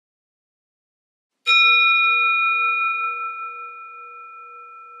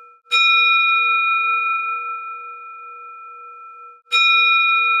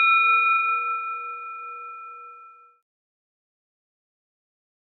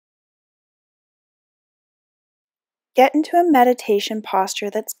get into a meditation posture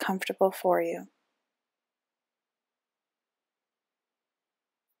that's comfortable for you.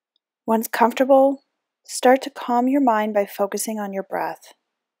 Once comfortable, start to calm your mind by focusing on your breath.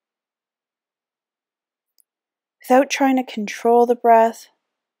 Without trying to control the breath,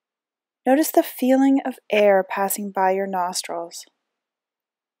 notice the feeling of air passing by your nostrils,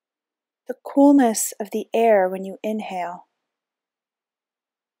 the coolness of the air when you inhale,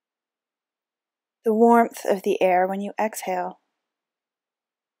 the warmth of the air when you exhale.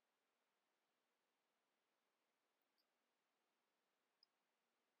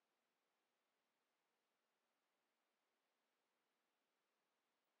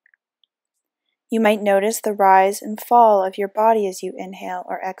 You might notice the rise and fall of your body as you inhale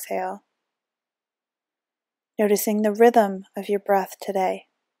or exhale, noticing the rhythm of your breath today.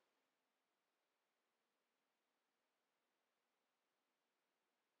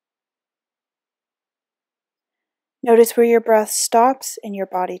 Notice where your breath stops in your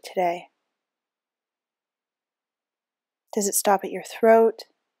body today. Does it stop at your throat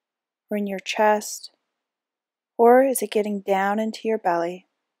or in your chest? Or is it getting down into your belly?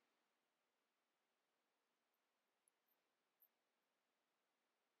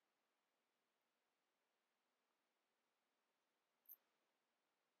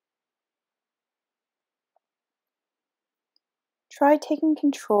 Try taking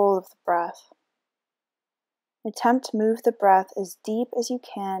control of the breath. Attempt to move the breath as deep as you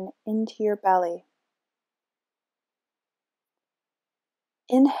can into your belly.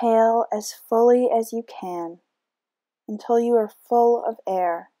 Inhale as fully as you can until you are full of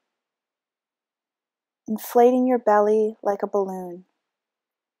air, inflating your belly like a balloon.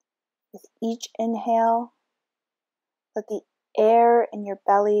 With each inhale, let the air in your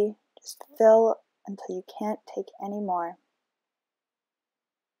belly just fill until you can't take any more.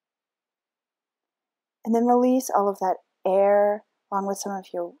 And then release all of that air along with some of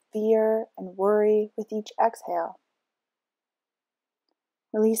your fear and worry with each exhale.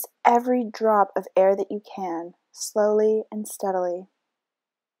 Release every drop of air that you can, slowly and steadily.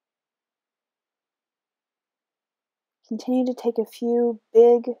 Continue to take a few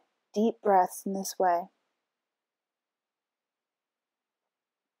big, deep breaths in this way.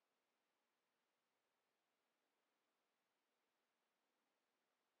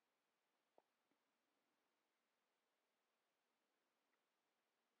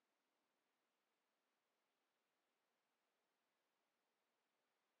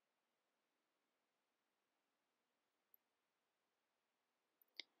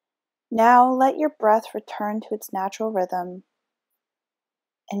 Now let your breath return to its natural rhythm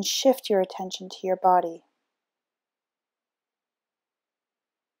and shift your attention to your body.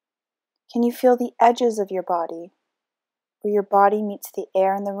 Can you feel the edges of your body, where your body meets the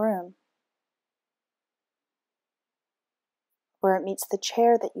air in the room, where it meets the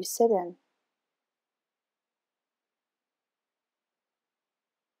chair that you sit in?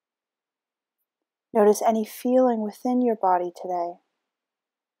 Notice any feeling within your body today.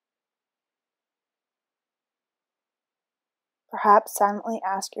 Perhaps silently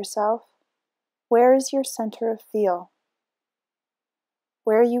ask yourself, where is your center of feel?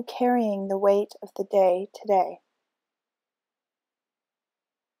 Where are you carrying the weight of the day today?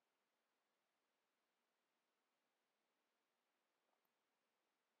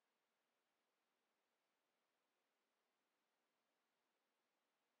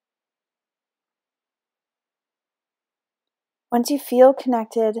 Once you feel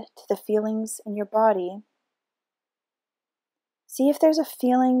connected to the feelings in your body, see if there's a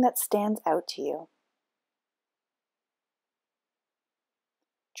feeling that stands out to you.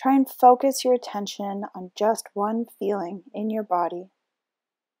 Try and focus your attention on just one feeling in your body.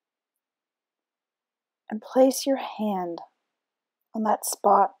 And place your hand on that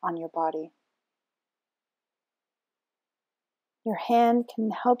spot on your body. Your hand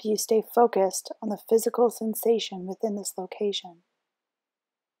can help you stay focused on the physical sensation within this location.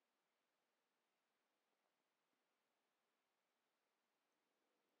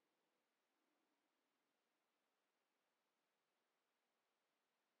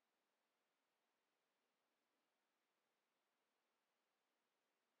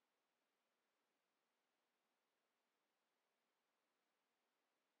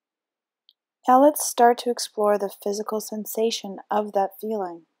 Now let's start to explore the physical sensation of that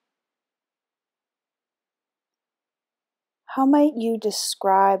feeling. How might you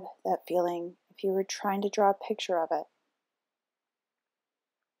describe that feeling if you were trying to draw a picture of it?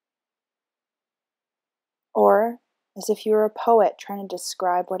 Or as if you were a poet trying to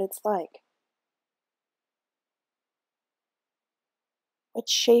describe what it's like? What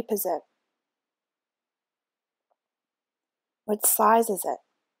shape is it? What size is it?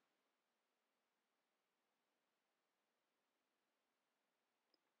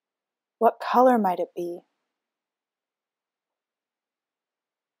 What color might it be?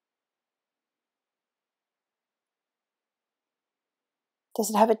 Does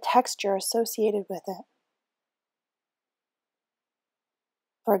it have a texture associated with it?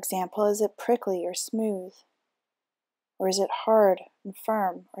 For example, is it prickly or smooth? Or is it hard and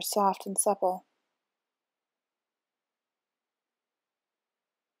firm or soft and supple?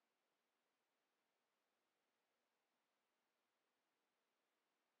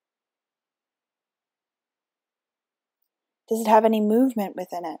 Does it have any movement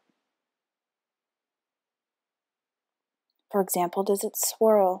within it? For example, does it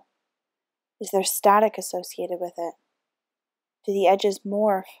swirl? Is there static associated with it? Do the edges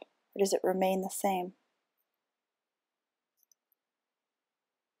morph, or does it remain the same?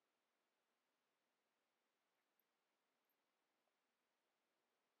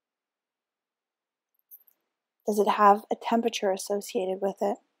 Does it have a temperature associated with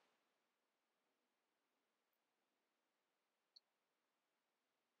it?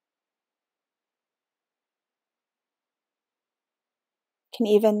 Can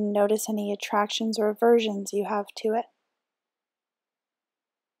even notice any attractions or aversions you have to it.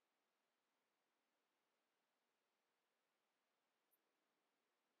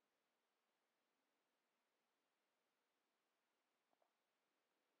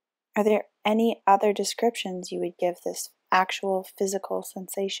 Are there any other descriptions you would give this actual physical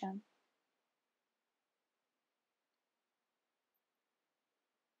sensation?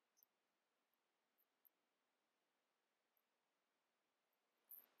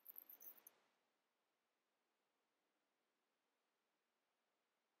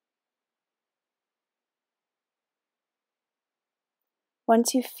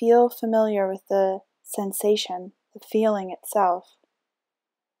 Once you feel familiar with the sensation, the feeling itself,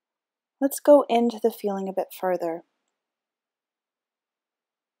 let's go into the feeling a bit further.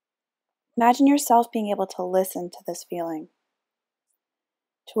 Imagine yourself being able to listen to this feeling,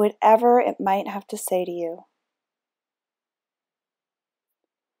 to whatever it might have to say to you.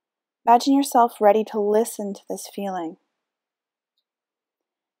 Imagine yourself ready to listen to this feeling,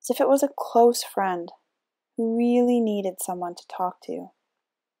 as if it was a close friend who really needed someone to talk to,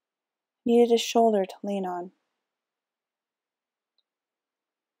 needed a shoulder to lean on.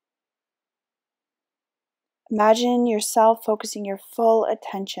 Imagine yourself focusing your full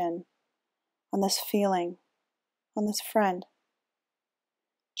attention on this feeling, on this friend,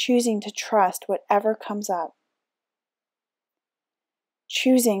 choosing to trust whatever comes up,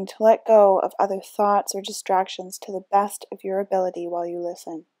 choosing to let go of other thoughts or distractions to the best of your ability while you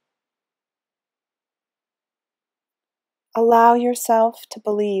listen. Allow yourself to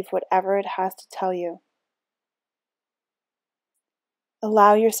believe whatever it has to tell you.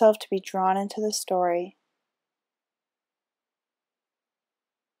 Allow yourself to be drawn into the story.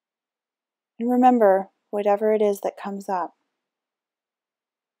 And remember whatever it is that comes up.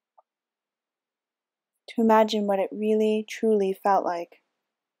 To imagine what it really, truly felt like.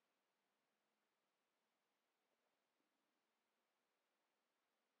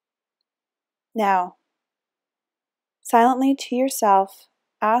 Now, silently to yourself,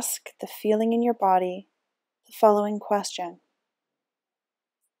 ask the feeling in your body the following question.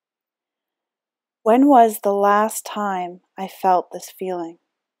 When was the last time I felt this feeling?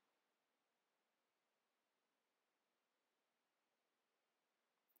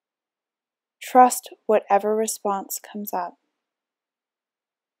 Trust whatever response comes up.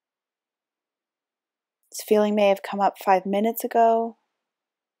 This feeling may have come up 5 minutes ago,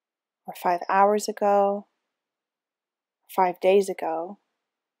 or 5 hours ago, or 5 days ago,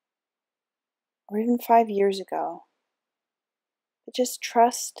 or even 5 years ago. But just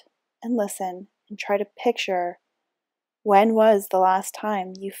trust and listen and try to picture when was the last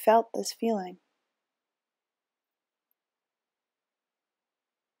time you felt this feeling.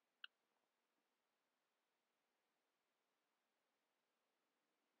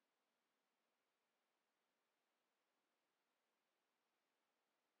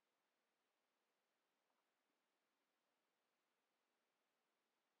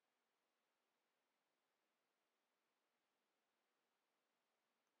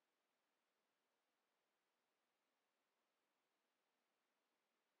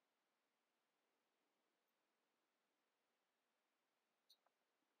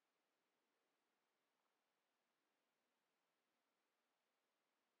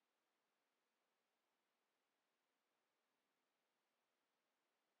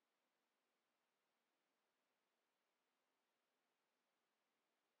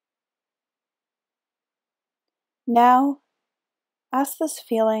 Now, Ask this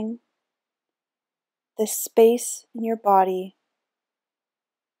feeling, this space in your body,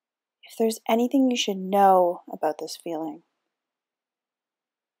 if there's anything you should know about this feeling.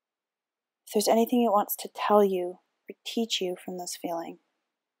 If there's anything it wants to tell you or teach you from this feeling.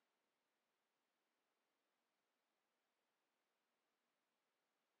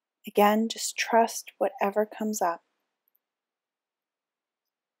 Again, just trust whatever comes up.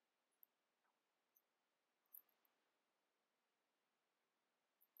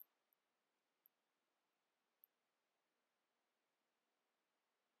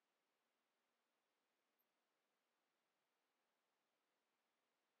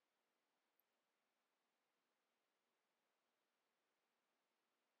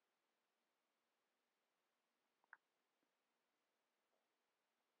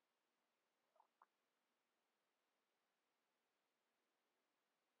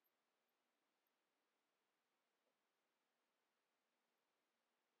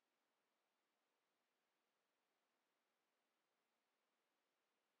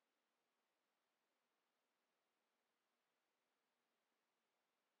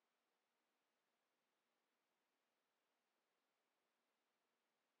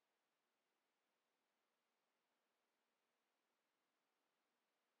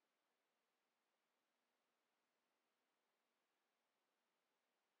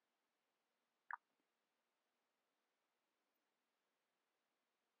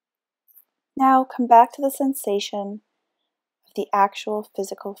 Now come back to the sensation of the actual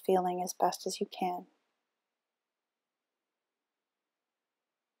physical feeling as best as you can.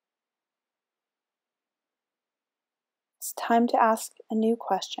 It's time to ask a new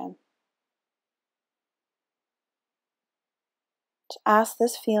question. To ask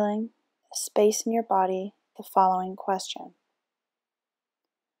this feeling, the space in your body, the following question.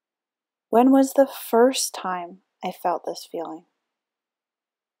 When was the first time I felt this feeling?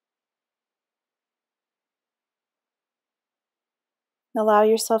 And allow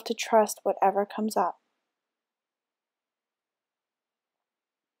yourself to trust whatever comes up.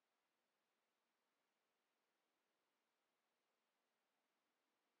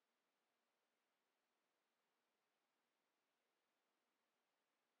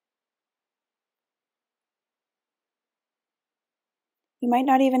 You might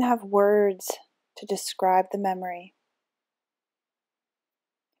not even have words to describe the memory.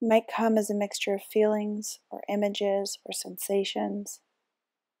 It might come as a mixture of feelings or images or sensations.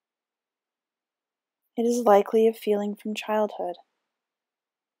 It is likely a feeling from childhood,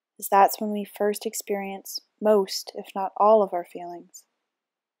 as that's when we first experience most, if not all, of our feelings.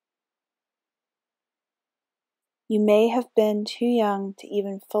 You may have been too young to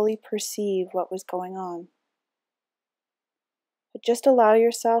even fully perceive what was going on. But just allow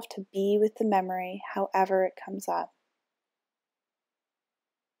yourself to be with the memory however it comes up.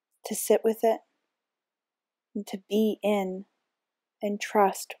 To sit with it and to be in and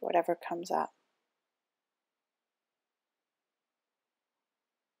trust whatever comes up.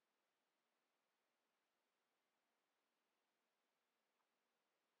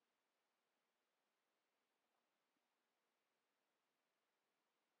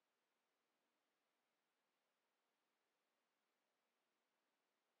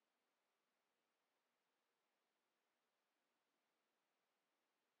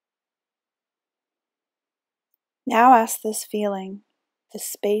 Now ask this feeling, the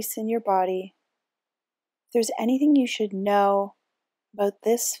space in your body, if there's anything you should know about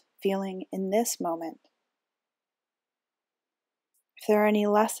this feeling in this moment. If there are any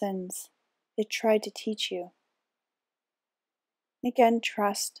lessons it tried to teach you. Again,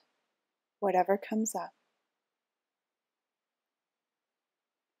 trust whatever comes up.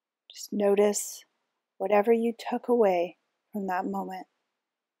 Just notice whatever you took away from that moment,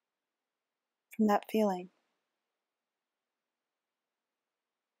 from that feeling.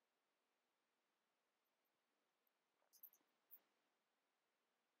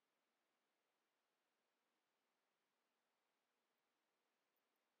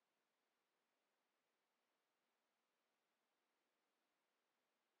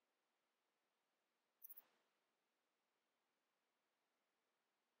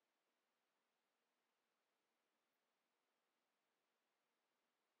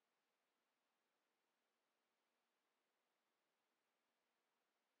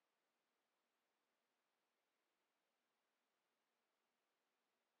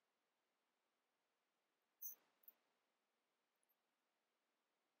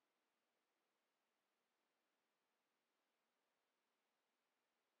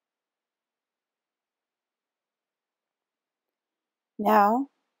 Now,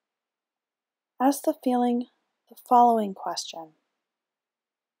 ask the feeling the following question.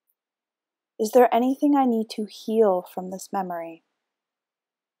 Is there anything I need to heal from this memory?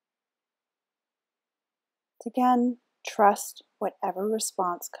 Again, trust whatever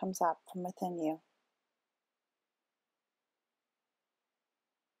response comes up from within you.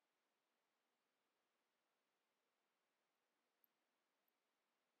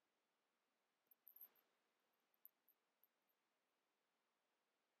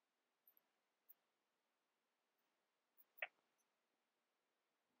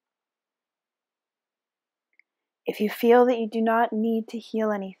 If you feel that you do not need to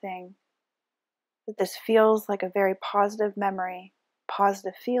heal anything, that this feels like a very positive memory,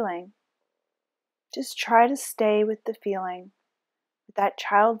 positive feeling, just try to stay with the feeling, with that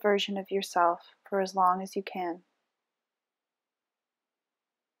child version of yourself for as long as you can.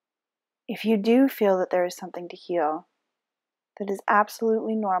 If you do feel that there is something to heal, that is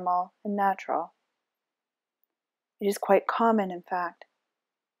absolutely normal and natural. It is quite common, in fact.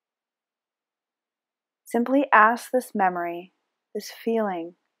 Simply ask this memory, this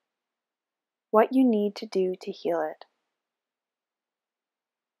feeling, what you need to do to heal it.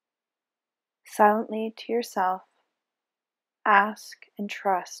 Silently to yourself, ask and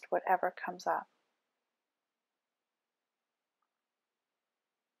trust whatever comes up.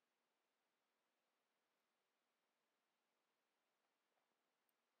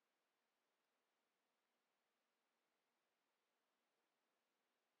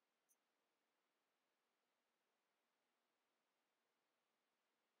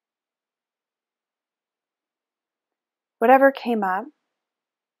 Whatever came up,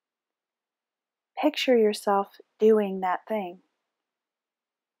 picture yourself doing that thing.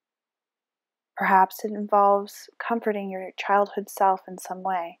 Perhaps it involves comforting your childhood self in some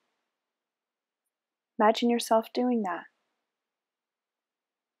way. Imagine yourself doing that.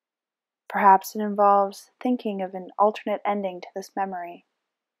 Perhaps it involves thinking of an alternate ending to this memory.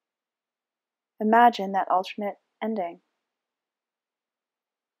 Imagine that alternate ending.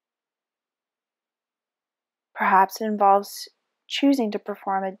 Perhaps it involves choosing to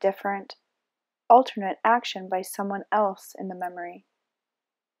perform a different, alternate action by someone else in the memory.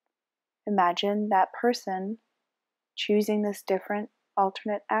 Imagine that person choosing this different,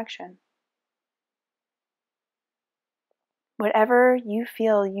 alternate action. Whatever you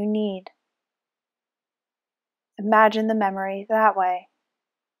feel you need, imagine the memory that way.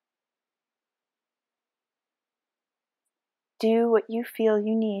 Do what you feel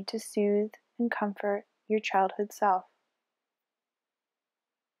you need to soothe and comfort your childhood self.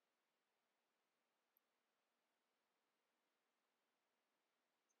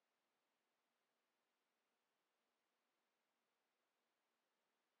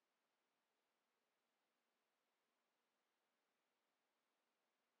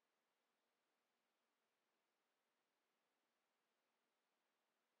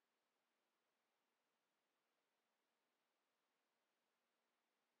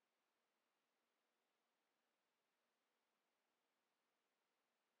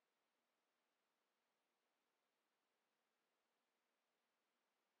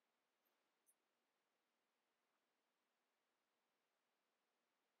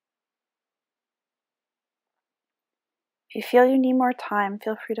 If you feel you need more time,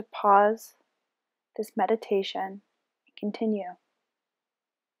 feel free to pause this meditation and continue.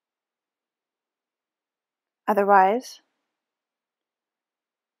 Otherwise,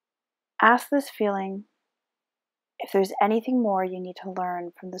 ask this feeling if there's anything more you need to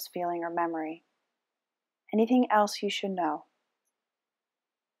learn from this feeling or memory, anything else you should know.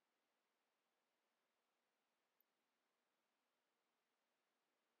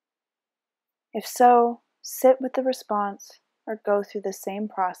 If so, sit with the response or go through the same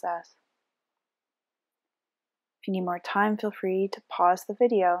process. If you need more time, feel free to pause the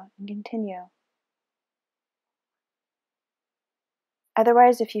video and continue.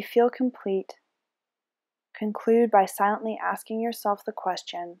 Otherwise, if you feel complete, conclude by silently asking yourself the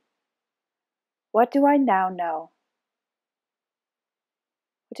question, what do I now know?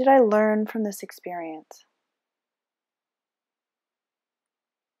 What did I learn from this experience?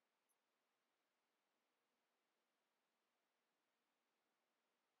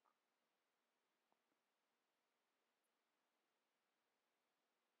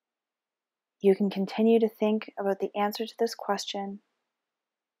 You can continue to think about the answer to this question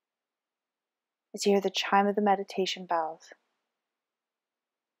as you hear the chime of the meditation bells.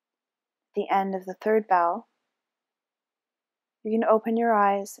 At the end of the third bell, you can open your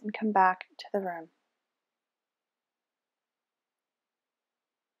eyes and come back to the room.